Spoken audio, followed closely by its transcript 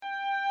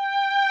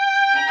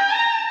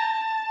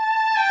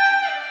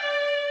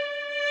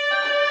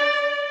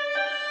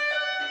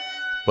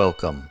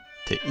Welcome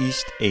to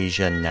East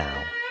Asia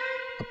Now,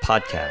 a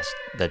podcast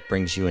that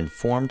brings you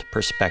informed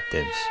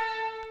perspectives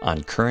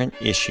on current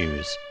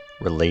issues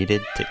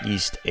related to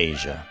East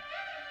Asia.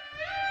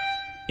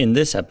 In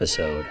this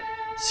episode,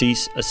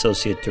 CEAS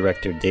Associate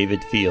Director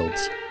David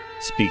Fields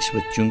speaks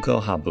with Junko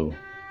Habu,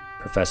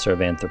 Professor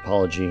of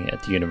Anthropology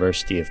at the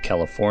University of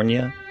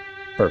California,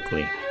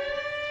 Berkeley.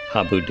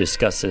 Habu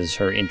discusses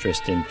her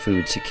interest in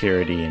food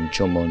security in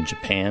Jomon,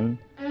 Japan,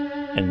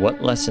 and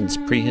what lessons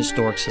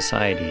prehistoric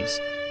societies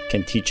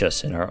can teach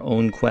us in our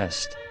own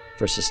quest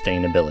for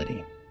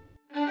sustainability.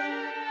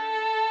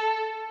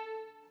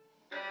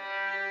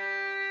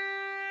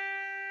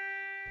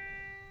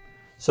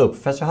 So,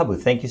 Professor Habu,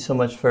 thank you so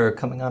much for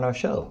coming on our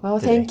show. Well,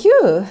 today. Thank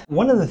you.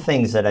 One of the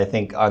things that I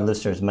think our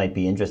listeners might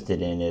be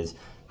interested in is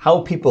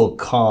how people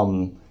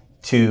come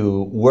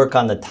to work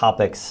on the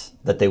topics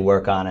that they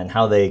work on and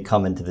how they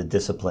come into the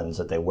disciplines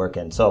that they work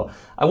in. So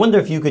I wonder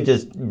if you could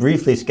just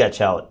briefly sketch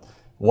out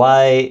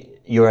why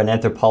you're an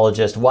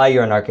anthropologist, why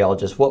you're an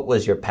archaeologist, what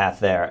was your path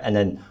there, and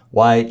then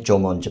why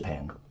Jomon,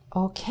 Japan?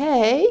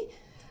 Okay.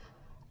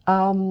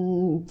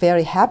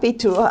 Very happy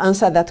to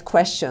answer that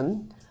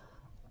question.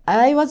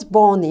 I was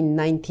born in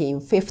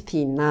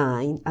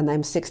 1959, and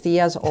I'm 60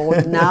 years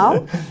old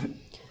now.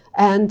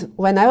 And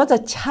when I was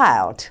a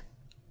child,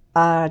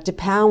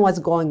 Japan was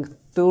going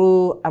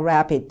through a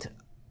rapid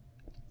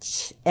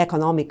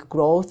economic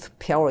growth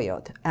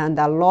period, and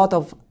a lot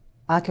of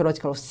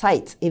archaeological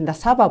sites in the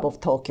suburb of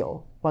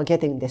Tokyo were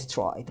getting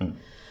destroyed.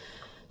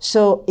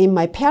 So in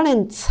my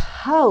parents'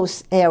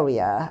 house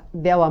area,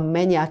 there were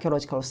many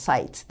archaeological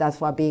sites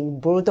that were being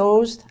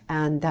bulldozed,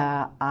 and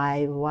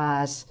I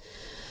was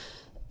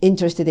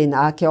interested in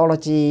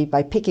archaeology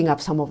by picking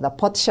up some of the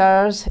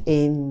potsherds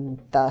in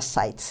the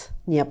sites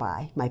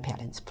nearby my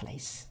parents'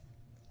 place.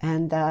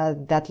 And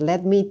that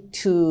led me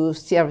to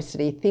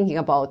seriously thinking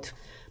about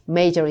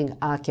majoring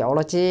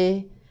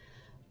archaeology.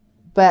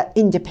 But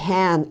in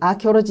Japan,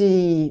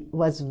 archaeology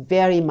was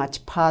very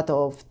much part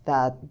of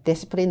the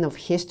discipline of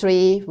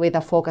history with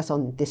a focus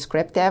on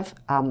descriptive,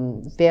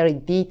 very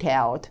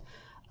detailed,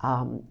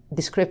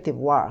 descriptive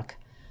work.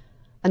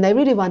 And I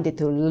really wanted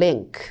to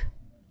link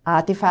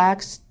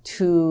artifacts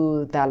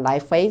to the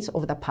lifeways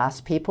of the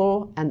past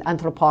people, and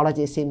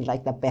anthropology seemed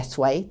like the best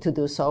way to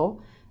do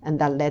so. And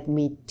that led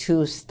me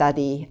to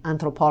study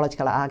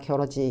anthropological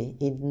archaeology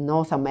in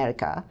North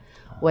America,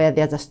 where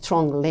there's a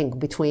strong link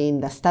between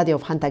the study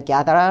of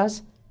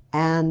hunter-gatherers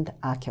and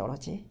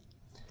archaeology.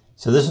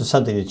 So this was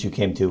something that you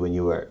came to when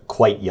you were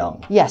quite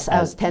young? Yes, I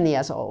was 10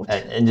 years old.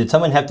 And did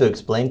someone have to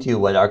explain to you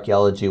what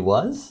archaeology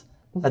was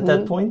at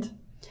that point?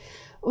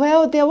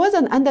 Well, there was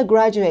an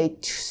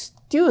undergraduate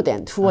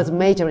student who was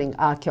majoring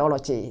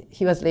archaeology.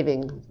 He was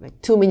living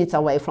like 2 minutes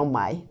away from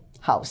my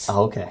house.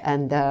 Oh, okay.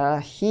 And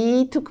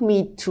he took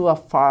me to a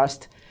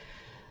first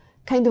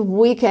kind of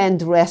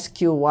weekend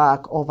rescue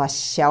work of a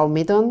shell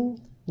midden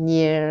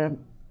near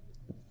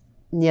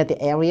the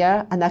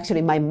area. And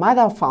actually my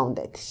mother found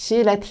it.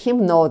 She let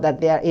him know that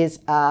there is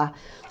a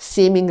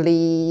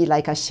seemingly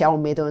like a shell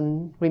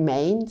midden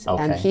remains.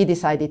 Okay. And he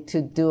decided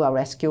to do a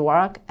rescue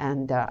work,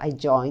 and I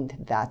joined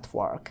that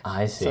work.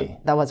 I see.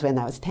 So that was when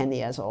I was 10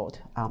 years old,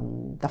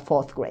 the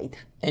fourth grade.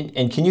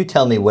 And can you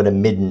tell me what a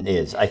midden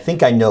is? I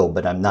think I know,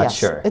 but I'm not Yes.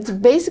 sure. It's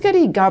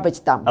basically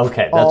garbage dump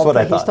Okay, that's of what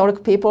I thought.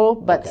 historic people,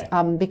 but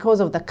Okay. because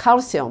of the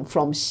calcium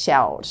from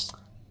shells,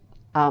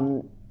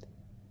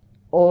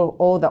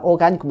 all the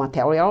organic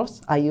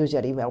materials are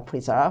usually well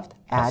preserved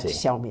at see.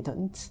 shell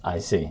middens. I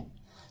see.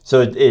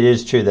 So it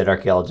is true that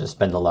archaeologists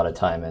spend a lot of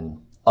time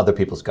in other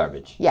people's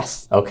garbage?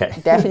 Yes, Okay.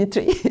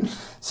 definitely.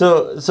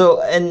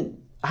 So and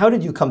how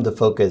did you come to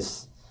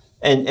focus,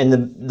 and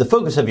the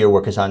focus of your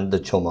work is on the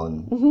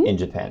Jomon in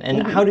Japan,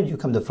 and how did you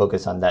come to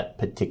focus on that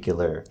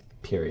particular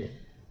period?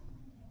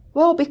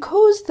 Well,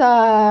 because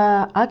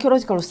the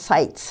archaeological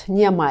sites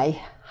near my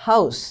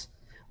house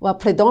were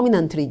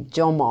predominantly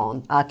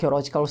Jomon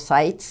archaeological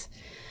sites,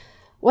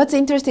 what's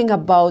interesting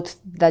about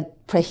the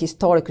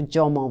prehistoric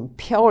Jomon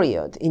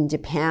period in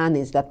Japan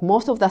is that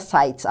most of the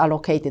sites are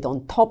located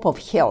on top of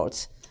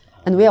hills.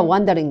 And we are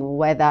wondering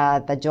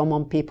whether the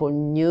Jomon people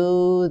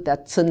knew the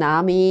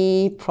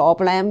tsunami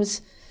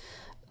problems.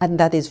 And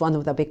that is one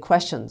of the big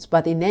questions.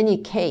 But in any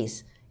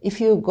case, if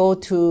you go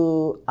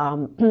to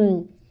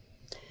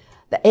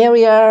the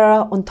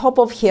area on top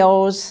of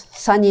hills,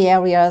 sunny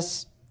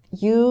areas,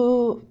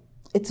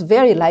 it's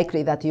very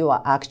likely that you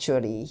are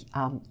actually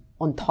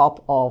on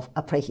top of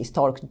a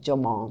prehistoric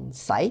Jomon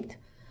site.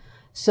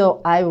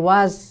 So I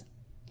was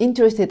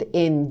interested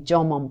in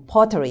Jomon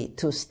pottery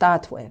to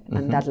start with,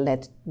 and that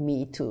led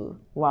me to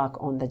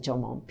work on the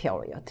Jomon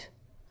period.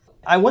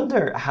 I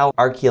wonder how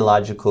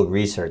archaeological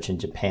research in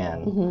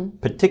Japan,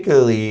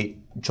 particularly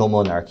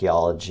Jomon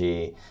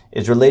archaeology,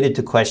 is related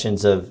to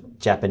questions of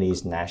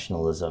Japanese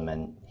nationalism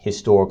and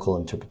historical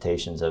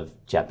interpretations of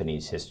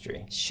Japanese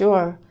history.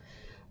 Sure.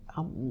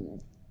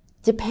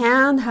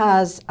 Japan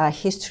has a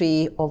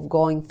history of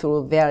going through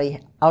a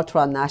very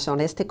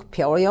ultra-nationalistic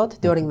period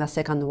during the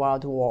Second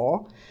World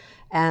War.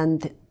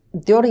 And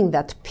during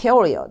that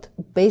period,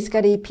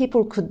 basically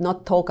people could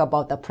not talk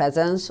about the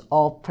presence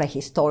of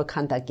prehistoric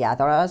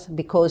hunter-gatherers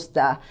because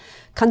the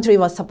country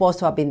was supposed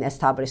to have been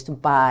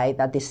established by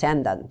the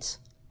descendants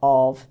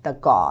of the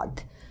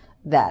god,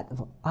 that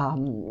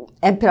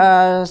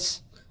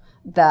emperors,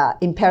 the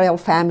imperial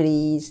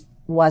families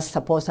was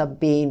supposed to have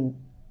been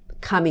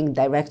coming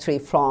directly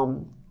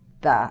from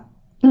the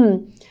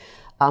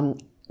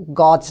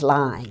god's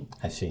line.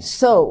 I see.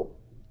 So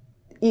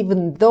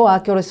even though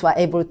archaeologists were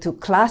able to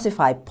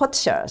classify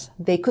potsherds,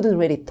 they couldn't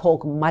really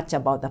talk much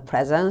about the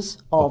presence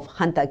of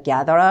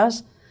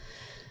hunter-gatherers.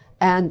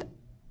 And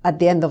at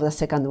the end of the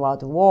Second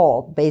World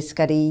War,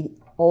 basically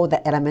all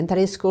the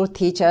elementary school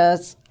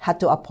teachers had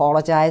to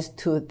apologize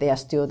to their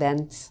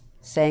students,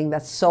 saying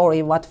that,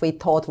 sorry, what we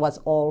thought was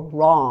all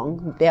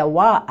wrong. There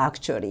were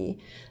actually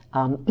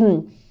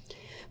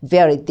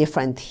very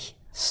different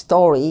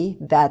story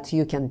that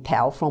you can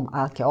tell from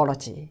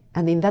archaeology.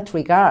 And in that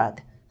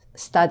regard,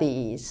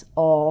 studies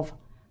of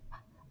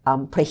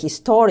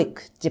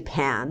prehistoric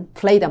Japan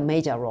played a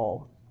major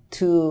role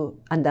to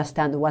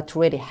understand what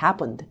really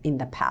happened in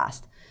the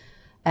past.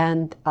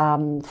 And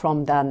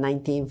from the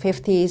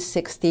 1950s,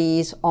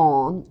 60s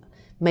on,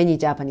 many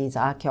Japanese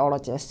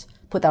archaeologists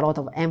put a lot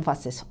of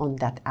emphasis on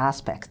that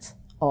aspect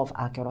of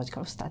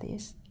archaeological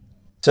studies.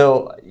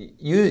 So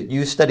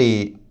you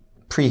study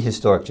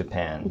prehistoric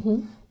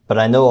Japan, but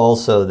I know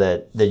also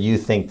that you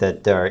think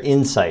that there are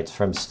insights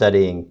from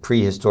studying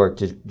prehistoric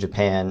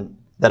Japan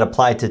that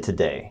apply to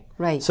today.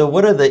 Right. So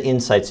what are the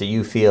insights that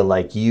you feel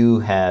like you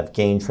have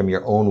gained from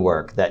your own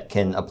work that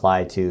can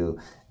apply to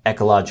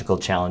ecological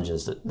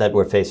challenges that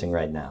we're facing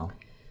right now?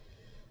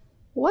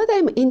 What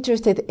I'm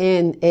interested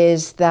in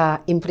is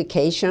the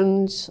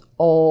implications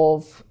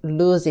of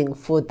losing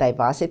food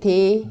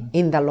diversity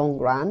in the long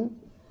run.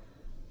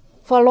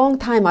 For a long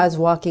time, I was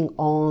working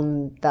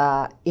on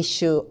the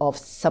issue of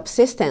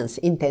subsistence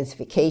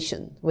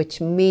intensification,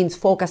 which means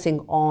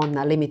focusing on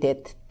a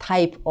limited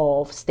type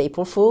of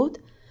staple food,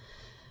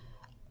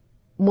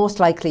 most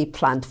likely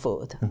plant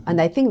food.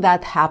 And I think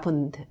that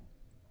happened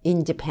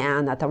in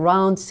Japan at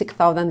around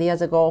 6,000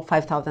 years ago,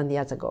 5,000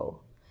 years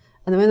ago.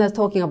 And when I was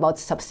talking about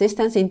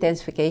subsistence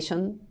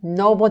intensification,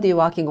 nobody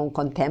working on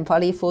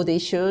contemporary food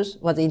issues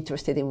was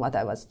interested in what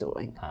I was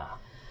doing.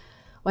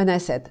 When I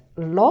said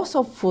loss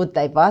of food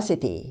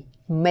diversity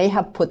may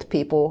have put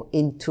people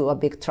into a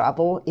big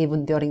trouble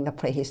even during the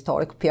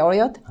prehistoric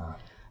period,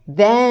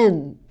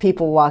 then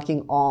people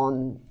working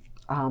on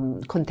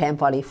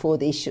contemporary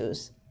food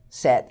issues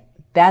said,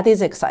 that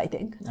is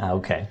exciting.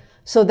 Okay.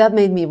 So that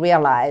made me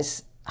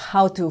realize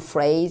how to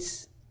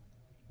phrase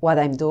what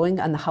I'm doing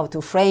and how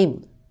to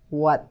frame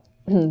what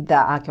the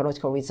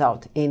archaeological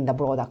result in the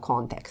broader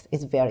context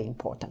is very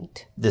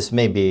important. This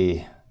may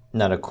be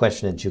not a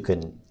question that you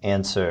can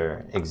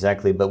answer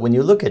exactly, but when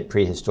you look at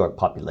prehistoric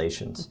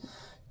populations,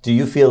 do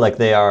you feel like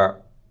they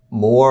are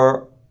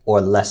more or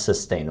less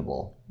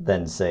sustainable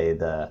than, say,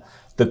 the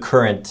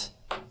current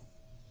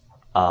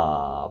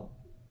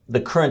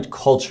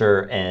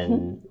culture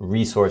and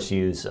resource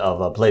use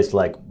of a place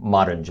like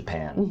modern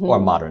Japan or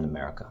modern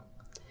America?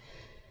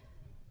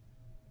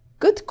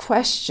 Good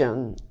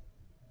question.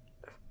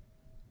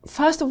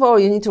 First of all,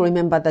 you need to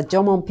remember the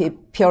Jomon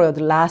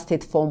period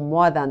lasted for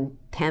more than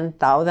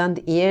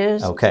 10,000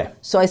 years. Okay.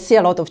 So I see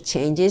a lot of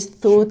changes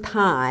through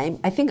time.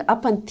 I think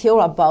up until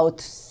about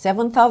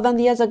 7,000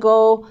 years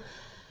ago,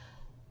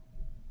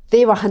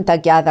 they were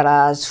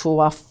hunter-gatherers who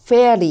were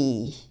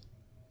fairly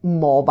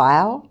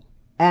mobile,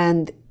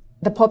 and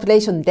the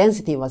population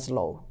density was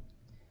low.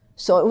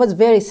 So it was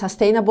very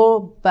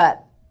sustainable,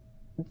 but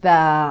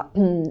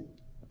the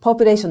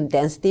population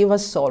density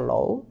was so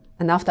low.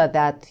 And after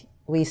that,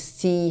 we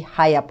see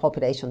higher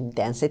population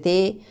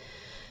density.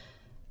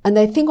 And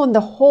I think on the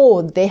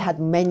whole, they had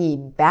many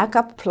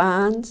backup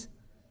plans.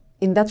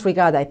 In that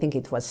regard, I think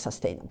it was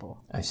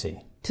sustainable. I see.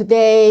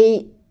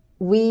 Today,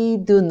 we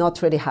do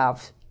not really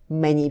have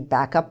many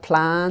backup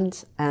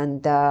plans.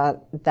 And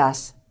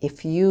thus,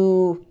 if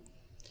you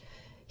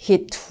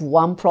hit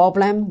one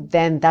problem,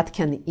 then that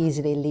can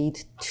easily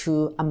lead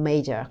to a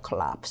major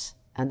collapse.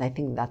 And I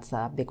think that's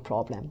a big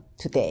problem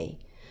today.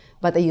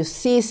 But you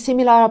see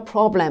similar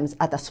problems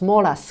at a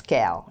smaller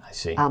scale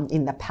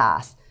in the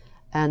past.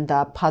 And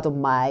part of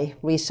my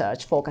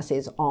research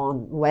focuses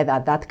on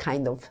whether that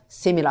kind of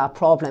similar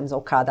problems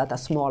occurred at a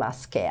smaller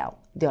scale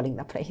during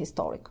the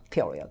prehistoric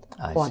period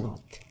or not.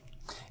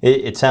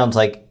 It sounds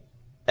like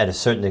at a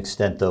certain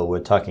extent, though, we're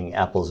talking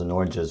apples and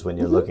oranges when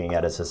you're looking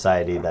at a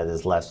society that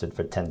has lasted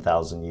for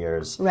 10,000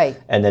 years. Right.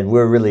 And then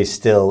we're really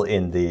still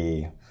in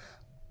the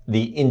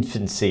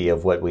infancy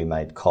of what we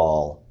might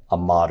call a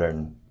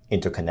modern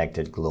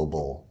interconnected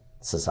global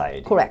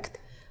society. Correct.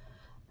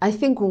 I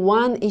think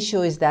one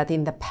issue is that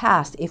in the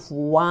past, if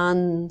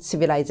one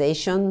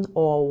civilization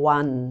or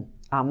one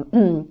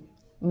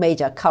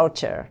major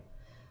culture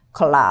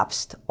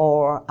collapsed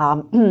or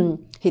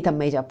hit a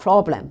major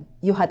problem,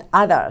 you had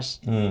others.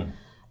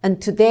 And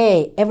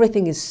today,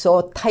 everything is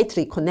so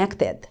tightly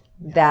connected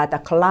that a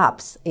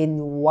collapse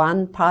in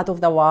one part of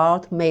the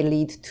world may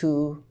lead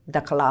to the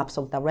collapse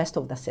of the rest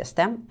of the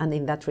system. And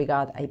in that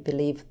regard, I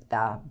believe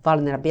the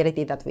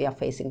vulnerability that we are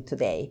facing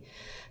today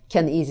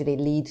can easily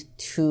lead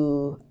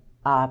to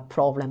a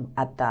problem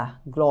at the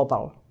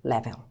global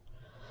level.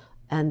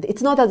 And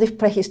it's not as if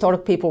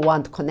prehistoric people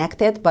weren't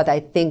connected, but I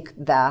think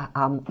the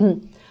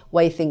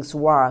way things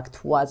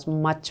worked was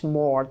much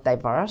more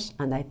diverse.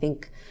 And I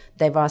think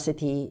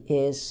diversity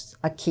is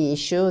a key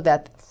issue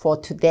that for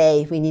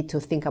today we need to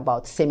think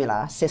about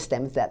similar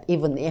systems, that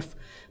even if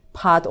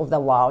part of the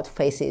world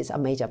faces a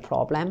major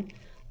problem,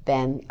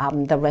 then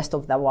the rest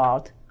of the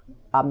world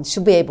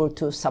should be able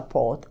to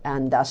support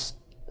and thus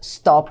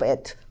stop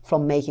it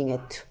from making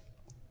it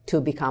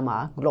to become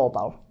a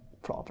global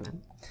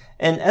problem.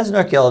 And as an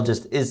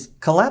archaeologist, is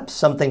collapse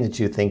something that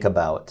you think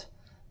about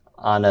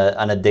on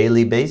a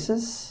daily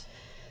basis?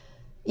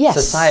 Yes.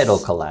 Societal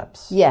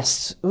collapse.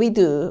 Yes, we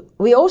do.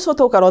 We also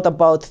talk a lot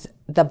about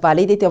the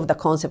validity of the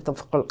concept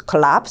of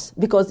collapse,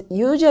 because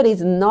usually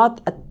it's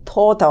not a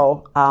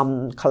total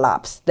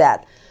collapse,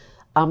 that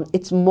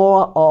it's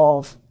more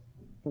of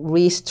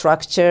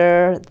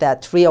restructure,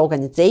 that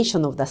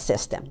reorganization of the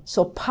system.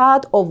 So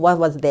part of what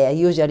was there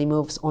usually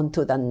moves on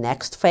to the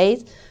next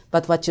phase,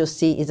 but what you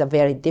see is a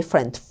very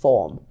different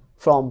form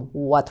from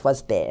what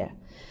was there.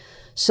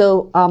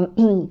 So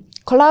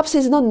collapse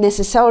is not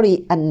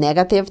necessarily a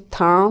negative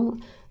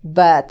term,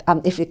 but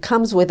if it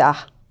comes with a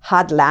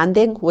hard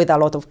landing with a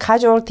lot of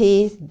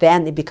casualties,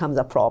 then it becomes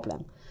a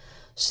problem.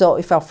 So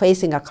if we're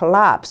facing a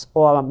collapse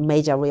or a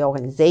major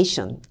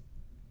reorganization,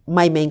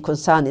 my main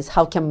concern is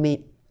how can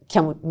we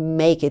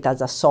make it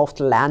as a soft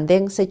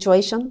landing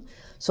situation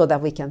so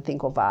that we can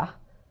think of a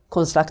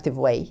constructive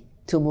way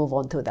to move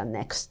on to the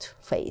next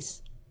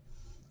phase.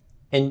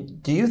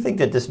 And do you think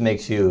that this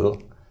makes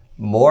you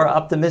more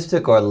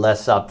optimistic or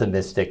less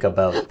optimistic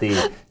about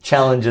the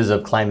challenges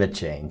of climate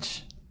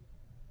change?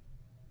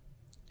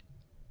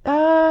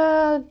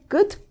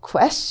 Good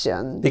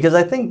question. Because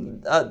I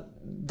think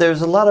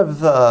there's a lot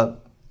of,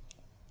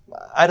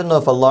 I don't know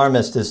if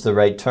alarmist is the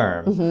right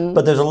term,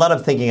 but there's a lot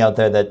of thinking out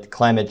there that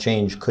climate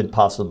change could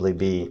possibly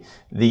be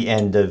the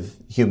end of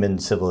human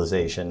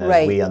civilization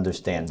as we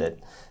understand it.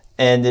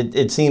 And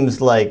it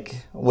seems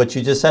like what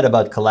you just said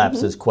about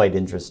collapse is quite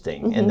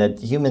interesting, and that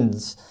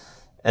humans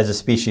as a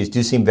species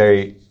do seem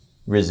very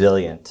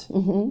resilient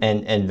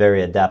and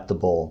very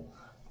adaptable.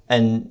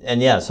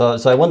 And yeah, so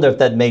I wonder if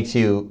that makes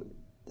you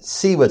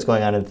see what's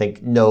going on and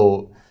think,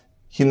 no,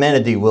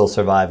 humanity will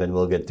survive and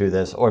we'll get through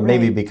this. Or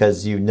maybe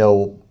because you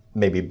know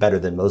maybe better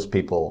than most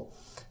people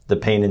the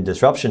pain and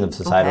disruption of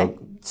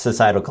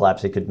societal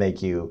collapse, it could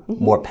make you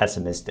more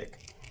pessimistic.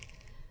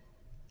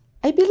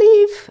 I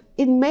believe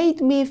it made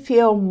me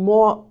feel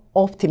more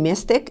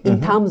optimistic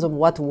in terms of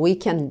what we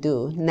can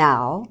do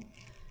now.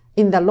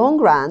 In the long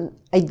run,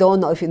 I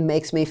don't know if it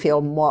makes me feel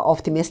more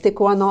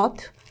optimistic or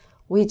not.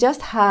 We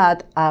just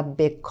had a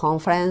big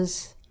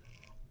conference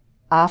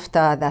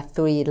after the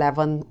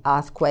 3/11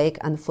 earthquake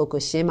and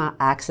Fukushima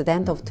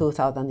accident of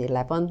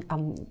 2011.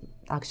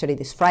 Actually,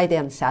 this Friday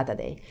and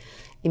Saturday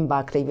in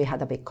Berkeley, we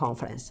had a big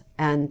conference.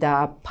 And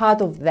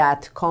part of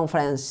that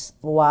conference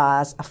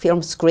was a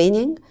film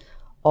screening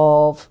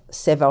of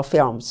several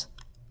films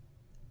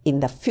in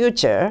the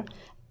future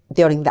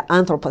during the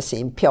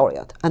Anthropocene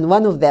period. And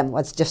one of them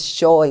was just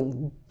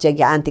showing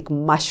gigantic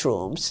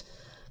mushrooms.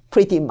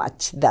 Pretty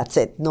much that's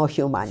it, no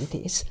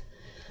humanities.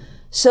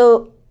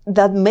 So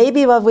that may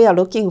be what we are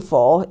looking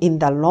for in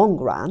the long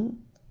run.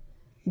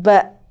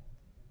 But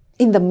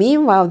in the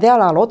meanwhile, there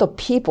are a lot of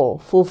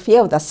people who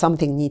feel that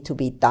something needs to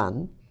be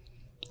done.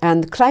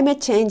 And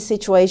climate change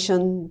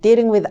situation,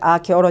 dealing with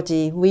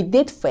archaeology, we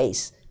did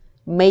face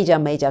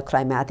major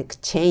climatic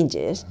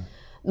changes,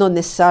 not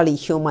necessarily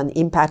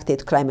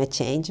human-impacted climate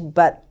change,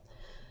 but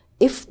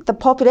if the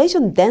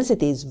population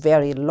density is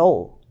very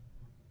low,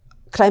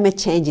 climate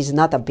change is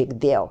not a big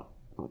deal.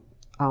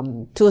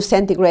 2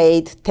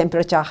 centigrade,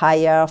 temperature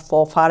higher,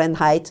 4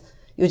 Fahrenheit,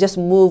 you just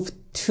move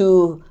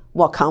to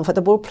more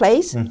comfortable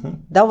place.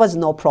 That was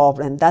no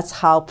problem. That's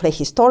how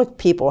prehistoric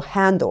people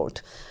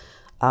handled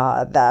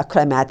the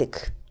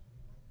climatic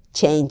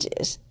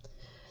changes.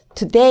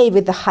 Today,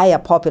 with the higher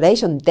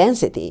population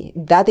density,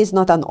 that is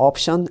not an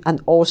option. And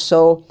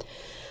also,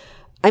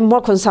 I'm more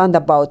concerned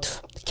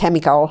about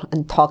chemical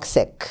and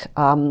toxic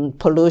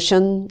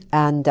pollution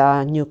and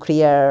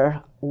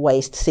nuclear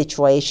waste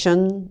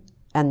situation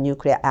and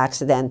nuclear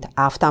accident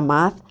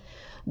aftermath.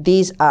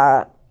 These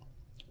are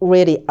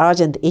really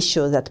urgent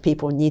issues that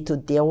people need to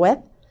deal with.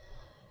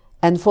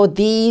 And for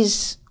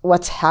these,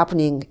 what's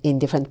happening in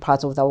different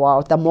parts of the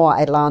world, the more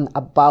I learn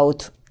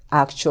about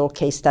actual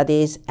case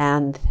studies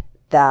and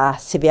the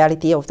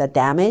severity of the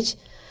damage,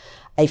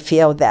 I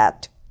feel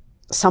that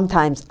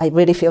sometimes I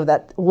really feel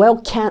that,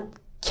 well,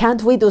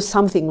 can't we do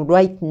something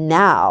right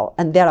now?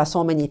 And there are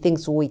so many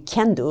things we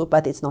can do,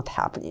 but it's not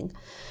happening.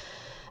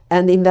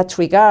 And in that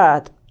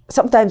regard,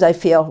 sometimes I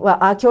feel, well,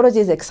 archaeology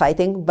is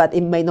exciting, but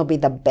it may not be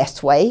the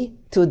best way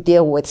to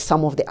deal with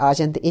some of the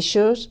urgent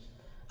issues.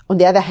 On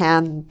the other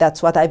hand,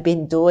 that's what I've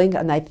been doing,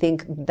 and I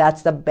think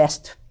that's the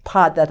best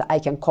part that I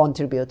can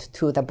contribute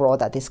to the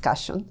broader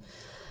discussion.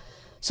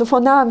 So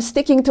for now, I'm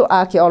sticking to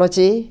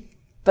archaeology,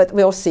 but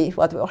we'll see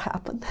what will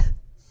happen.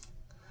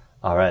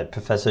 All right,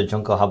 Professor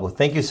Junko Habu,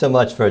 thank you so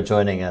much for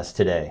joining us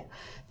today.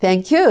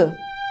 Thank you.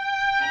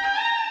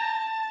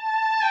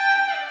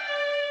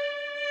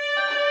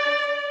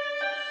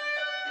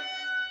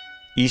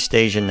 East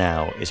Asia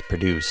Now is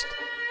produced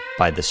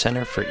by the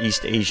Center for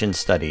East Asian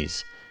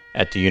Studies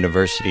at the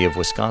University of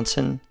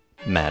Wisconsin,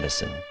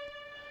 Madison.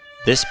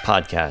 This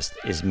podcast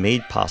is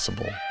made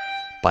possible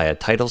by a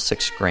Title VI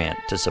grant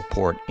to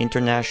support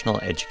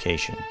international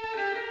education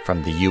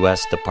from the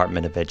U.S.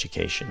 Department of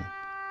Education.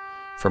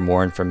 For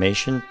more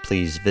information,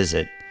 please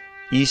visit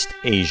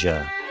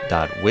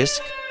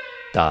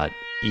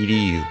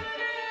eastasia.wisc.edu.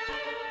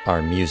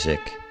 Our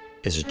music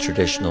is a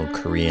traditional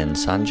Korean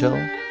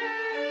sanjo,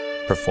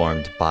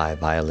 performed by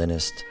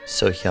violinist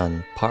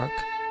Sohyun Park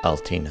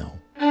Altino.